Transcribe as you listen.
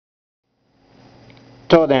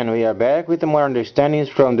So then we are back with more understandings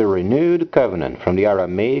from the Renewed Covenant, from the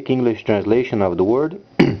Aramaic English translation of the word.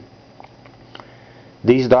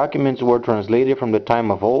 These documents were translated from the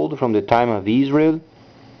time of old, from the time of Israel,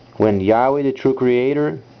 when Yahweh, the true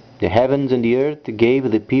Creator, the heavens and the earth,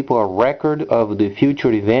 gave the people a record of the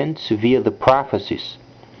future events via the prophecies.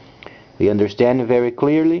 We understand very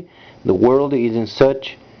clearly the world is in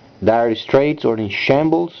such dire straits or in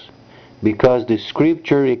shambles because the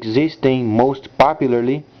scripture existing most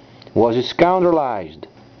popularly was scoundrelized.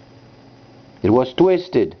 It was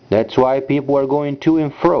twisted. That's why people are going to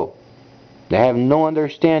and fro. They have no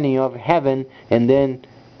understanding of heaven and then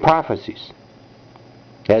prophecies.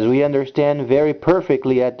 As we understand very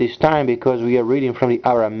perfectly at this time, because we are reading from the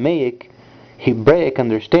Aramaic, Hebraic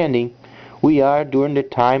understanding, we are during the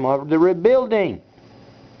time of the rebuilding.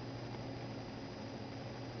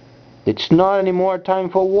 It's not anymore time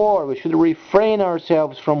for war. We should refrain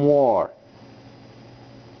ourselves from war.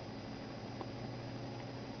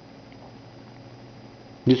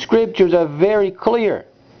 The scriptures are very clear.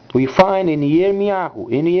 We find in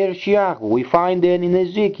Yirmiyahu, in Yeshayahu, we find them in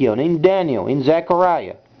Ezekiel, in Daniel, in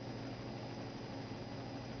Zechariah.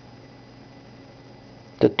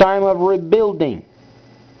 The time of rebuilding.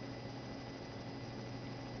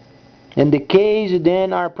 In the case,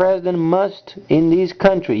 then, our president must, in this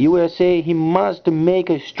country, USA, he must make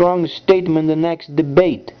a strong statement in the next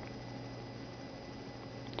debate.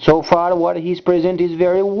 So far, what he's presented is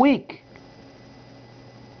very weak.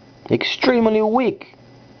 Extremely weak.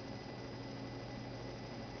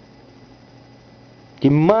 He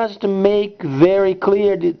must make very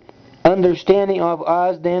clear the understanding of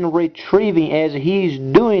us, then retrieving as he's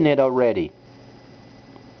doing it already.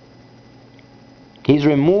 He's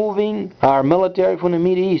removing our military from the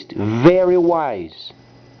Middle East. Very wise.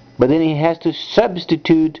 But then he has to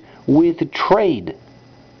substitute with trade.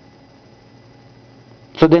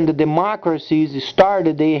 So then the democracies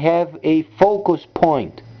started, they have a focus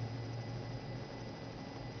point.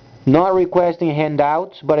 Not requesting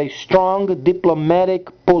handouts, but a strong diplomatic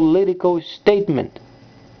political statement.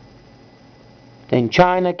 And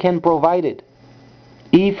China can provide it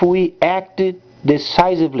if we act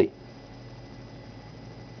decisively.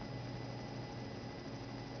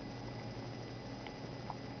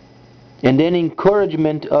 And then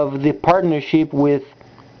encouragement of the partnership with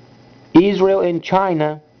Israel and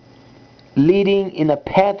China, leading in a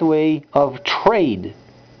pathway of trade.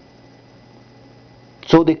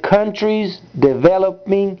 So the countries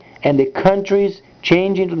developing and the countries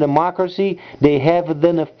changing to democracy, they have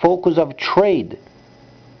then a focus of trade.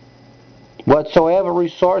 Whatsoever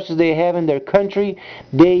resources they have in their country,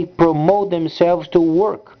 they promote themselves to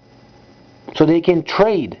work so they can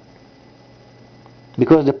trade.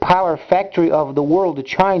 Because the power factory of the world,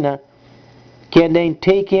 China, can then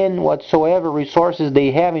take in whatsoever resources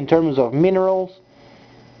they have in terms of minerals,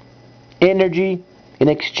 energy, in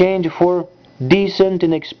exchange for decent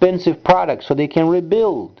and expensive products, so they can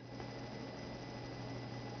rebuild.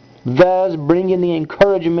 Thus bringing the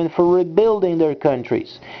encouragement for rebuilding their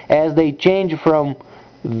countries as they change from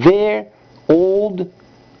their old,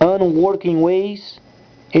 unworking ways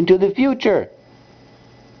into the future.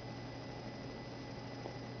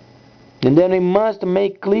 And then we must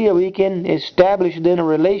make clear we can establish then a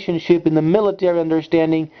relationship in the military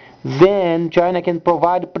understanding. Then China can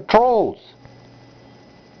provide patrols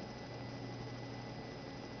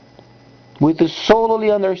with the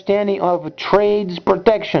solely understanding of trade's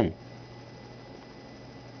protection.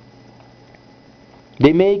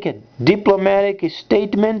 They make a diplomatic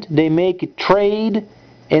statement, they make a trade,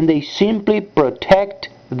 and they simply protect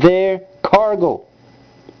their cargo.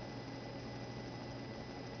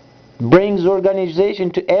 Brings organization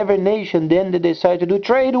to every nation then they decide to do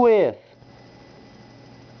trade with.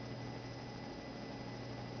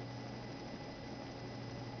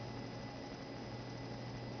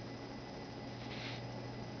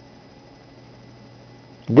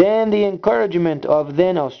 Then the encouragement of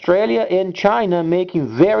then Australia and China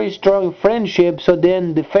making very strong friendships, so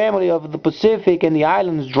then the family of the Pacific and the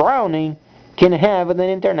islands drowning can have an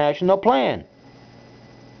international plan.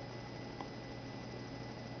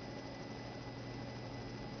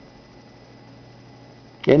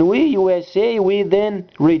 And we, USA, we then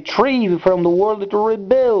retrieve from the world to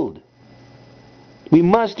rebuild. We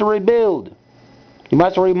must rebuild. We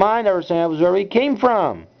must remind ourselves where we came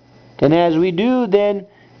from. And as we do, then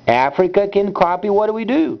Africa can copy what we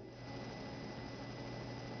do.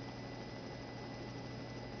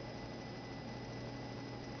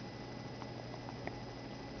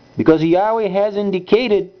 Because Yahweh has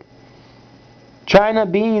indicated China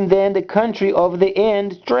being then the country of the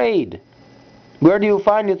end trade. Where do you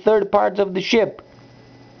find the third parts of the ship?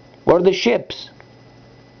 or the ships.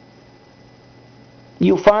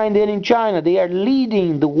 You find that in China they are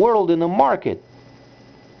leading the world in the market.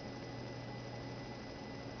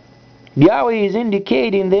 Yahweh is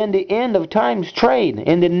indicating then the end of times trade,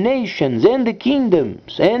 and the nations and the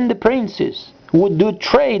kingdoms and the princes would do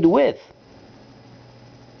trade with.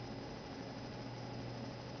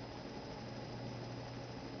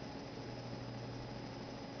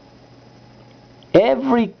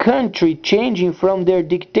 Every country changing from their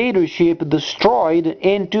dictatorship destroyed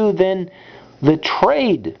into then the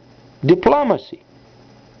trade diplomacy.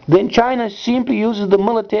 Then China simply uses the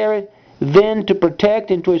military then to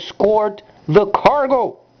protect and to escort the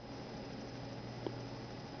cargo.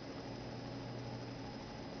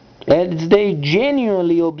 As they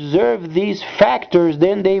genuinely observe these factors,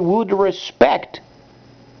 then they would respect.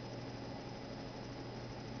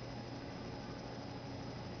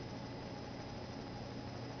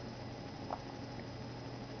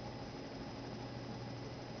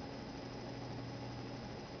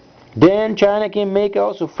 Then China can make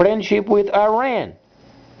also friendship with Iran,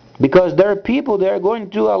 because there are people that are going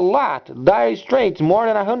through a lot, dire straits, more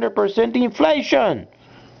than 100% inflation.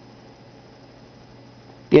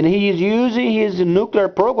 And he is using his nuclear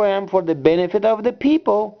program for the benefit of the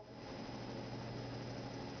people.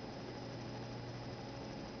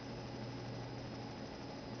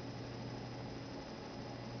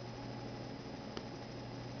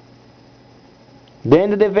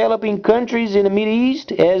 Then the developing countries in the Middle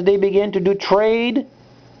East, as they begin to do trade,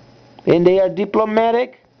 and they are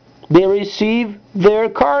diplomatic, they receive their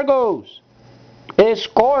cargoes,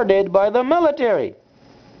 escorted by the military.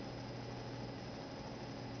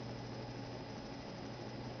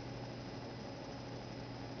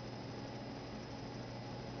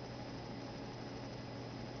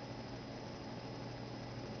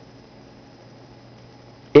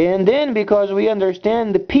 And then, because we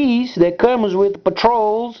understand the peace that comes with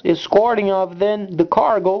patrols, escorting of then the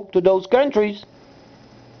cargo to those countries,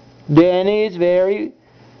 then it's very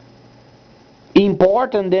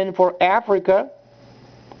important then for Africa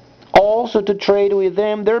also to trade with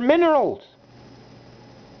them their minerals,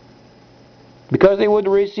 because they would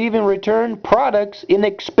receive in return products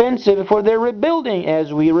inexpensive for their rebuilding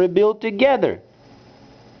as we rebuild together.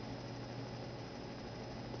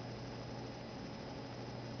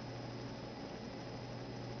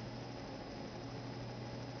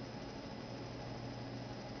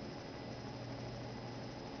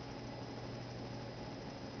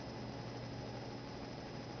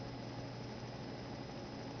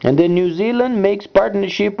 And then New Zealand makes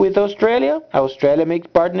partnership with Australia, Australia makes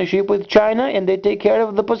partnership with China, and they take care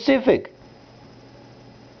of the Pacific,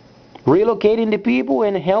 relocating the people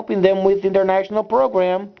and helping them with international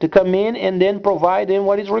program to come in and then provide them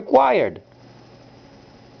what is required.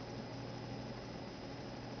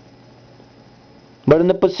 But in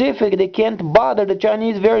the Pacific, they can't bother the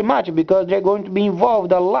Chinese very much, because they're going to be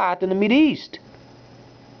involved a lot in the Middle East.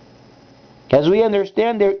 As we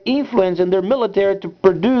understand their influence in their military to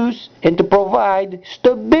produce and to provide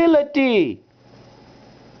stability.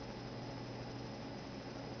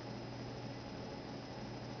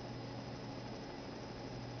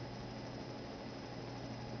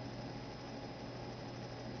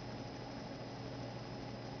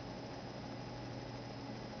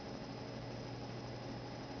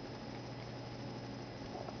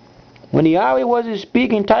 When Yahweh was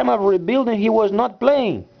speaking in time of rebuilding, he was not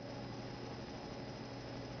playing.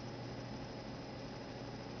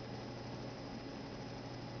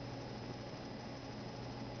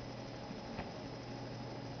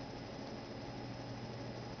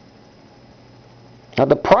 Now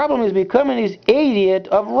the problem is becoming this idiot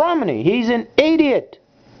of Romney. He's an idiot.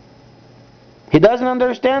 He doesn't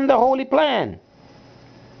understand the holy plan.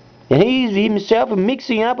 And he's himself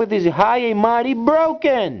mixing up with his high and mighty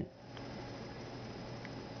broken.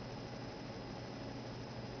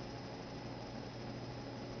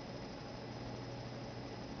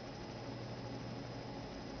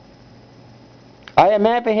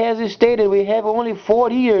 IMF has stated we have only 4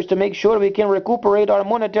 years to make sure we can recuperate our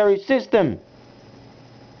monetary system.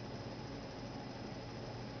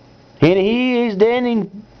 And he is then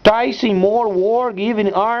enticing more war,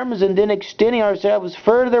 giving arms, and then extending ourselves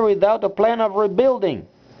further without a plan of rebuilding.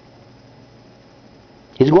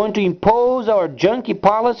 He's going to impose our junky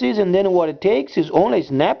policies, and then what it takes is only a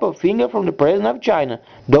snap of finger from the president of China.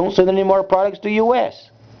 Don't send any more products to U.S.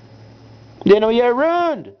 Then we are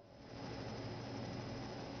ruined.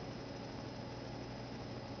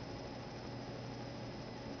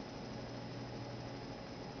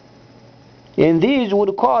 And these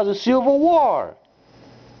would cause a civil war.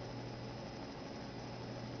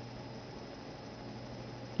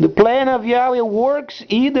 The plan of Yahweh works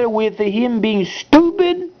either with him being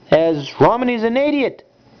stupid, as Roman is an idiot,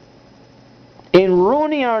 in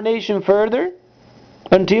ruining our nation further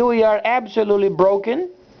until we are absolutely broken,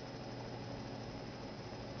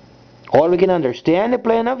 or we can understand the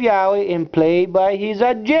plan of Yahweh and play by his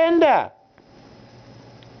agenda.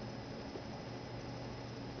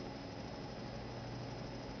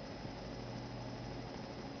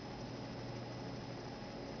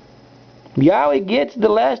 Yahweh gets the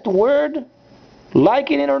last word,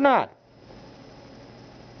 liking it or not.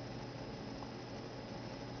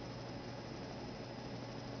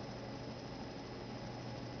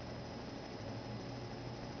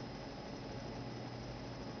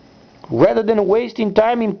 Rather than wasting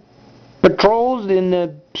time in patrols in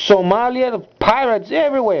Somalia, pirates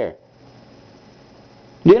everywhere,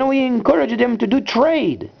 then we encourage them to do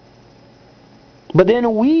trade. But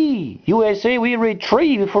then we, USA, we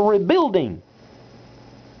retrieve for rebuilding.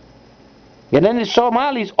 And then the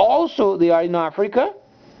Somalis also, they are in Africa,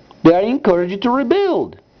 they are encouraged to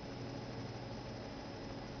rebuild.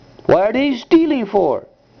 What are they stealing for?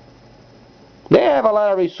 They have a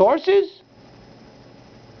lot of resources.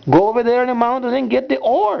 Go over there in the mountains and get the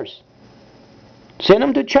ores. Send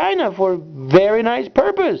them to China for very nice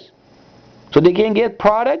purpose, so they can get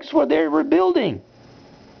products for their rebuilding.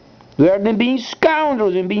 Rather than being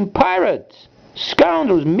scoundrels and being pirates.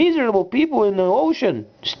 Scoundrels, miserable people in the ocean,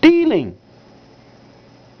 stealing.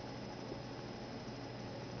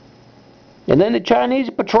 And then the Chinese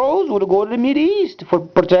patrols would go to the Middle East for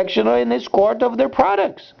protection and escort of their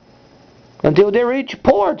products until they reach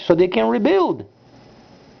port so they can rebuild.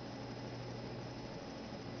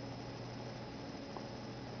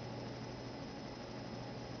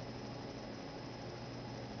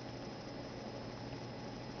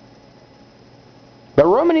 But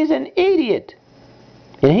Roman is an idiot,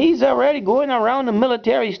 and he's already going around the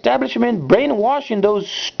military establishment brainwashing those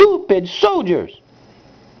stupid soldiers.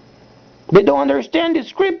 They don't understand the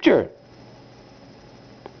scripture.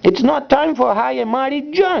 It's not time for high and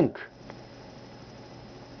mighty junk.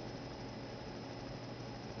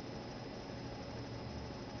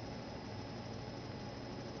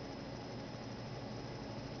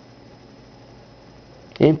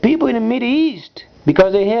 And people in the Middle East,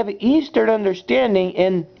 because they have Eastern understanding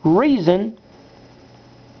and reason,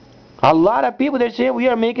 a lot of people that say we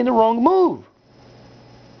are making the wrong move.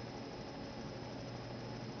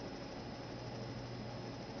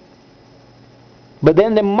 But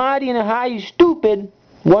then the mighty and high stupid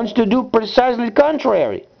wants to do precisely the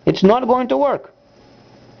contrary. It's not going to work.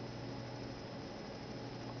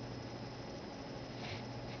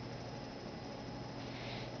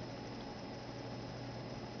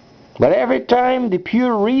 But every time the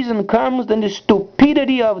pure reason comes, then the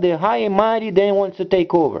stupidity of the high and mighty then wants to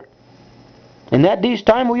take over. And at this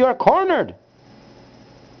time we are cornered.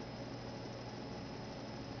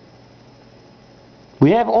 We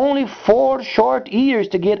have only 4 short years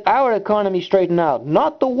to get our economy straightened out,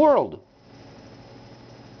 not the world.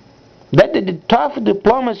 Let the tough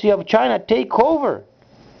diplomacy of China take over,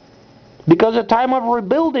 because it's a time of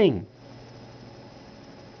rebuilding.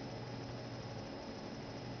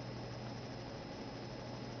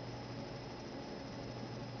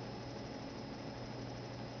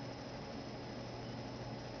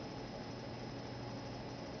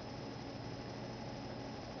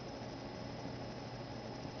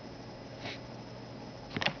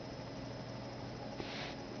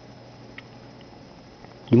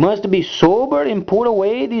 You must be sober and put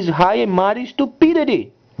away this high and mighty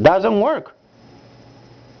stupidity. Doesn't work.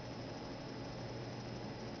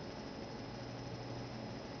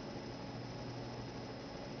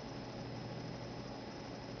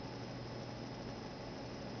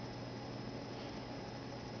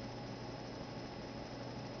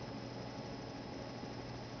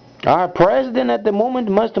 Our president at the moment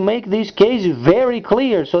must make this case very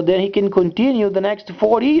clear so that he can continue the next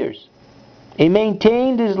 4 years. He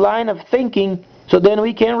maintained this line of thinking so then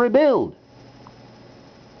we can rebuild.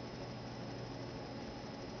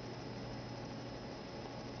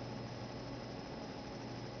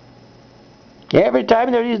 Every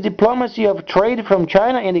time there is diplomacy of trade from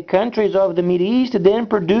China and the countries of the Middle East, it then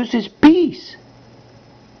produces peace.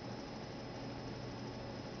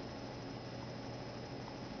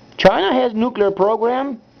 China has nuclear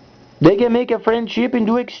program. They can make a friendship and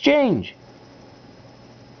do exchange.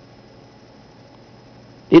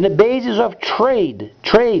 In the basis of trade.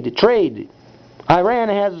 Iran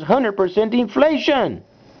has 100% inflation.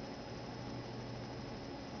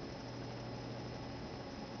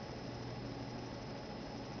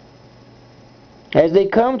 As they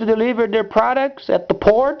come to deliver their products at the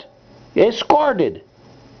port, escorted.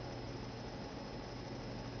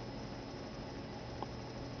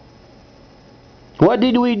 What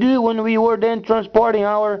did we do when we were then transporting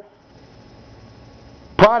our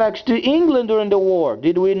products to England during the war?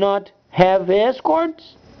 Did we not have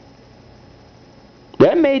escorts?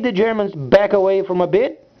 That made the Germans back away from a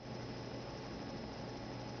bit.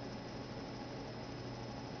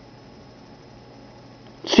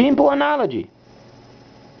 Simple analogy.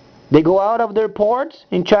 They go out of their ports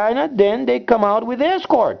in China, then they come out with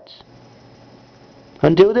escorts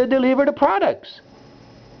until they deliver the products.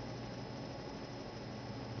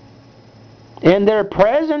 And their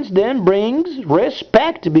presence then brings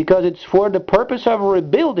respect because it's for the purpose of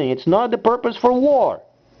rebuilding. It's not the purpose for war.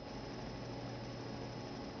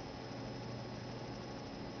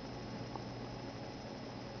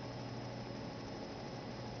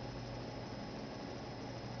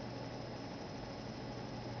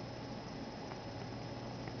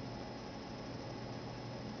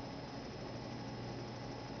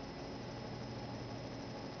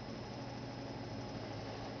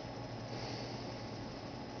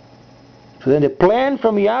 So then the plan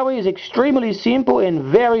from Yahweh is extremely simple and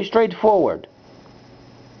very straightforward.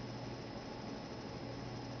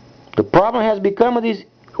 The problem has become this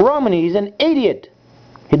Romani. He's an idiot.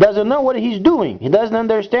 He doesn't know what he's doing. He doesn't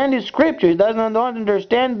understand the scripture. He doesn't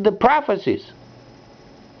understand the prophecies.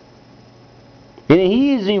 And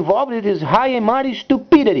he is involved with his high and mighty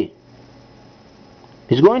stupidity.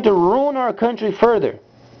 He's going to ruin our country further.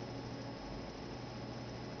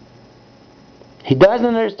 He doesn't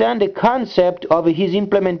understand the concept of his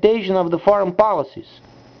implementation of the foreign policies.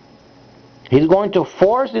 He's going to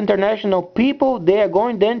force international people, they are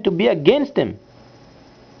going then to be against him.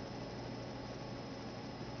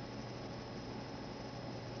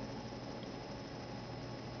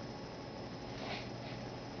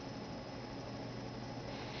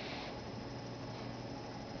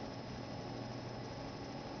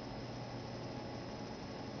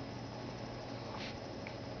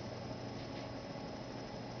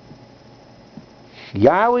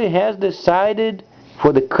 Yahweh has decided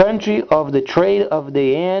for the country of the trade of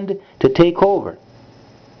the end to take over.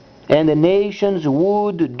 And the nations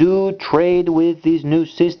would do trade with this new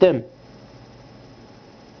system.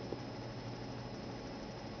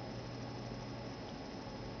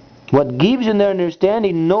 What gives an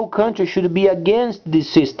understanding no country should be against this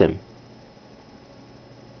system.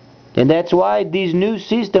 And that's why this new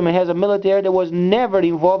system has a military that was never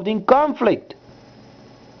involved in conflict.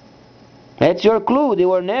 That's your clue. They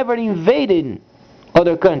were never invading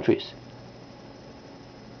other countries.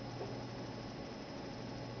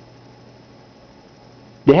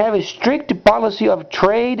 They have a strict policy of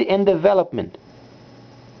trade and development.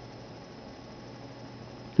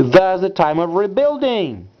 Thus the time of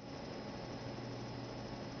rebuilding.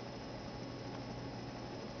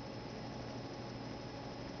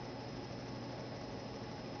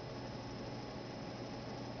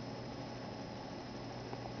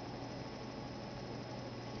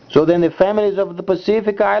 So then the families of the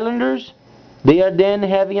Pacific Islanders, they are then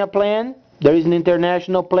having a plan. There is an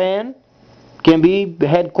international plan. Can be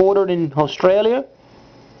headquartered in Australia.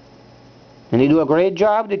 And they do a great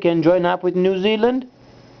job. They can join up with New Zealand.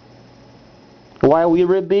 While we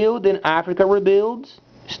rebuild and Africa rebuilds,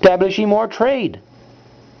 establishing more trade.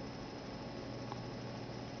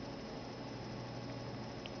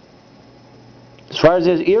 As far as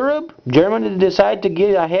Europe, Germany decided to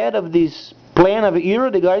get ahead of this plan of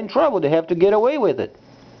Europe. They got in trouble. They have to get away with it.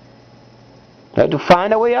 They have to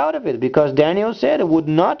find a way out of it because Daniel said it would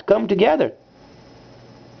not come together.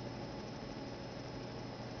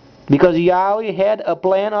 Because Yahweh had a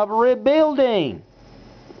plan of rebuilding.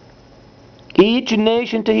 Each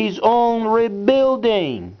nation to his own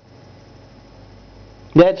rebuilding.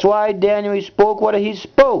 That's why Daniel spoke what he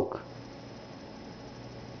spoke.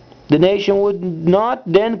 The nation would not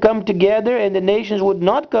then come together, and the nations would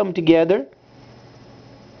not come together.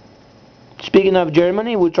 Speaking of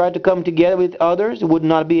Germany, would try to come together with others, would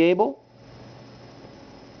not be able.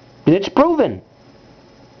 And it's proven.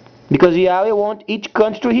 Because Yahweh wants each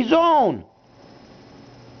country his own.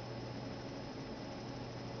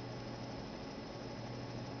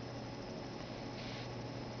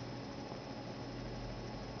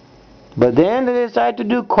 But then they decided to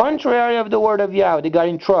do contrary of the word of Yahweh. They got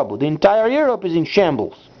in trouble. The entire Europe is in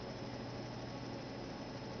shambles.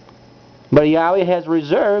 But Yahweh has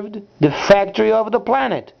reserved the factory of the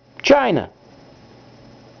planet, China.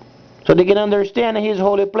 So they can understand his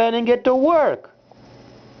holy plan and get to work.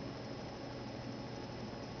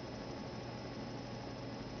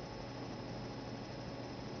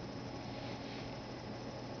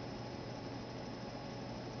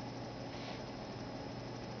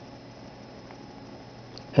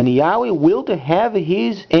 And Yahweh will to have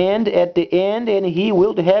his end at the end, and he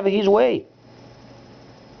will to have his way.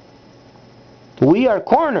 We are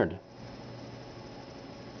cornered.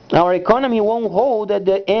 Our economy won't hold at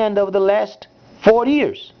the end of the last 4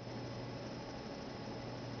 years.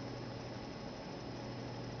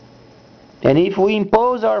 And if we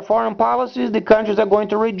impose our foreign policies, the countries are going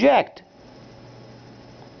to reject.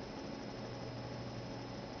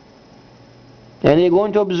 And they're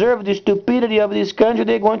going to observe the stupidity of this country.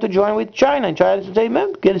 They're going to join with China. And China will say,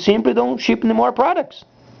 man, simply don't ship any more products.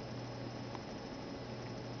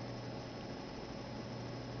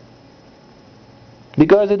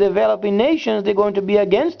 Because the developing nations, they're going to be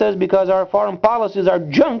against us because our foreign policies are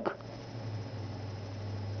junk.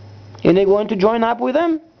 And they're going to join up with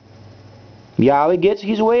them. Yahweh gets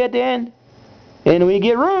his way at the end. And we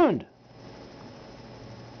get ruined.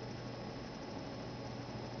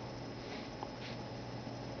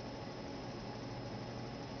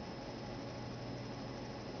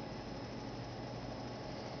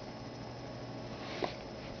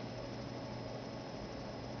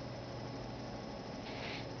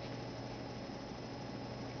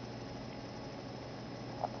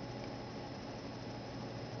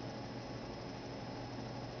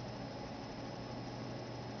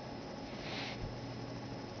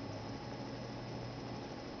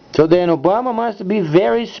 So then Obama must be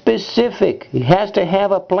very specific. He has to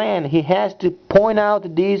have a plan. He has to point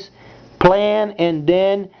out this plan and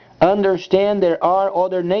then understand there are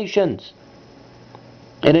other nations.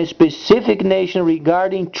 And a specific nation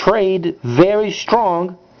regarding trade very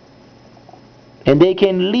strong, and they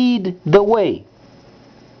can lead the way.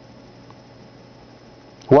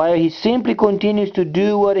 While he simply continues to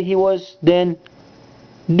do what he was then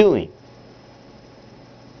doing.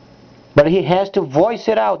 But he has to voice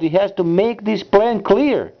it out. He has to make this plan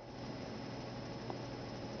clear.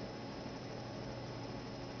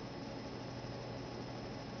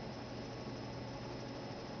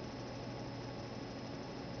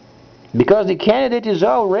 Because the candidate is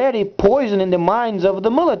already poisoning the minds of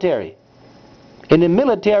the military. And the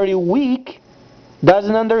military weak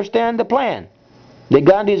doesn't understand the plan. They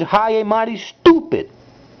got this high and mighty stupid.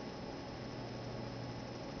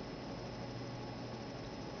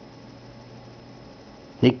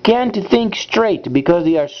 They can't think straight because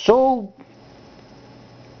they are so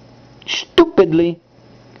stupidly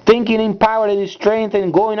thinking in power and strength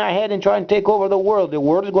and going ahead and trying to take over the world. The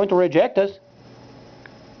world is going to reject us.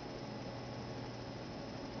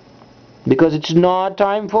 Because it's not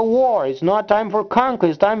time for war. It's not time for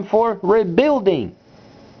conquest. It's time for rebuilding.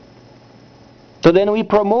 So then we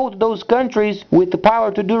promote those countries with the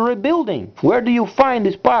power to do rebuilding. Where do you find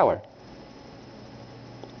this power?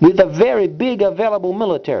 With a very big available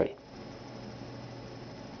military.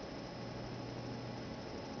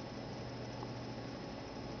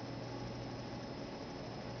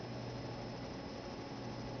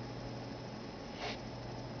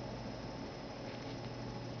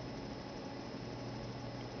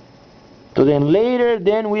 So then later,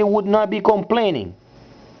 then we would not be complaining.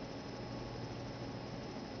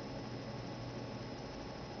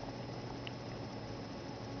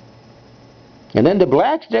 And then the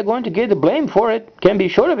blacks, they're going to get the blame for it. Can be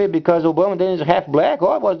sure of it because Obama then is half black.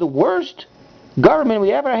 Oh, it was the worst government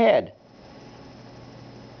we ever had.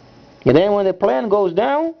 And then when the plan goes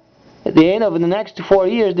down, at the end of the next 4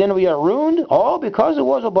 years, then we are ruined, all because it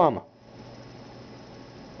was Obama.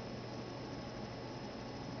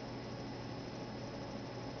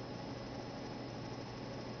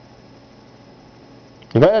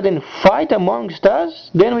 Rather than fight amongst us,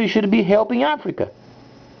 then we should be helping Africa.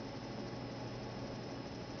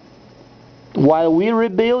 While we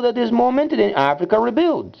rebuild at this moment, then Africa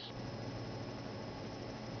rebuilds.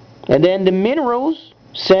 And then the minerals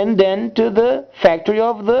send then to the factory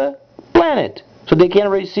of the planet. So they can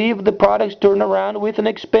receive the products turned around with an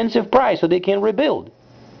expensive price so they can rebuild.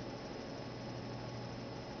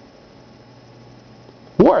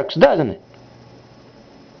 Works, doesn't it?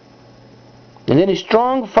 And then a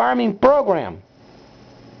strong farming program.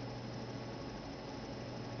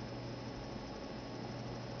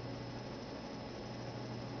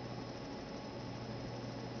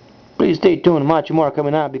 Please stay tuned, much more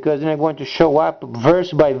coming up, because then I'm going to show up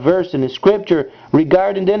verse by verse in the scripture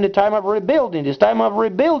regarding then the time of rebuilding, this time of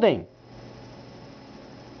rebuilding.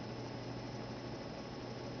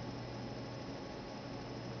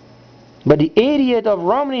 But the idiot of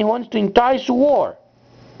Romney wants to entice war.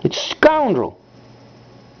 It's scoundrel.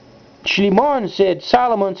 Solomon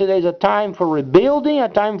said there's a time for rebuilding, a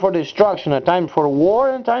time for destruction, a time for war,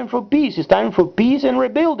 and a time for peace. It's time for peace and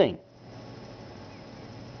rebuilding.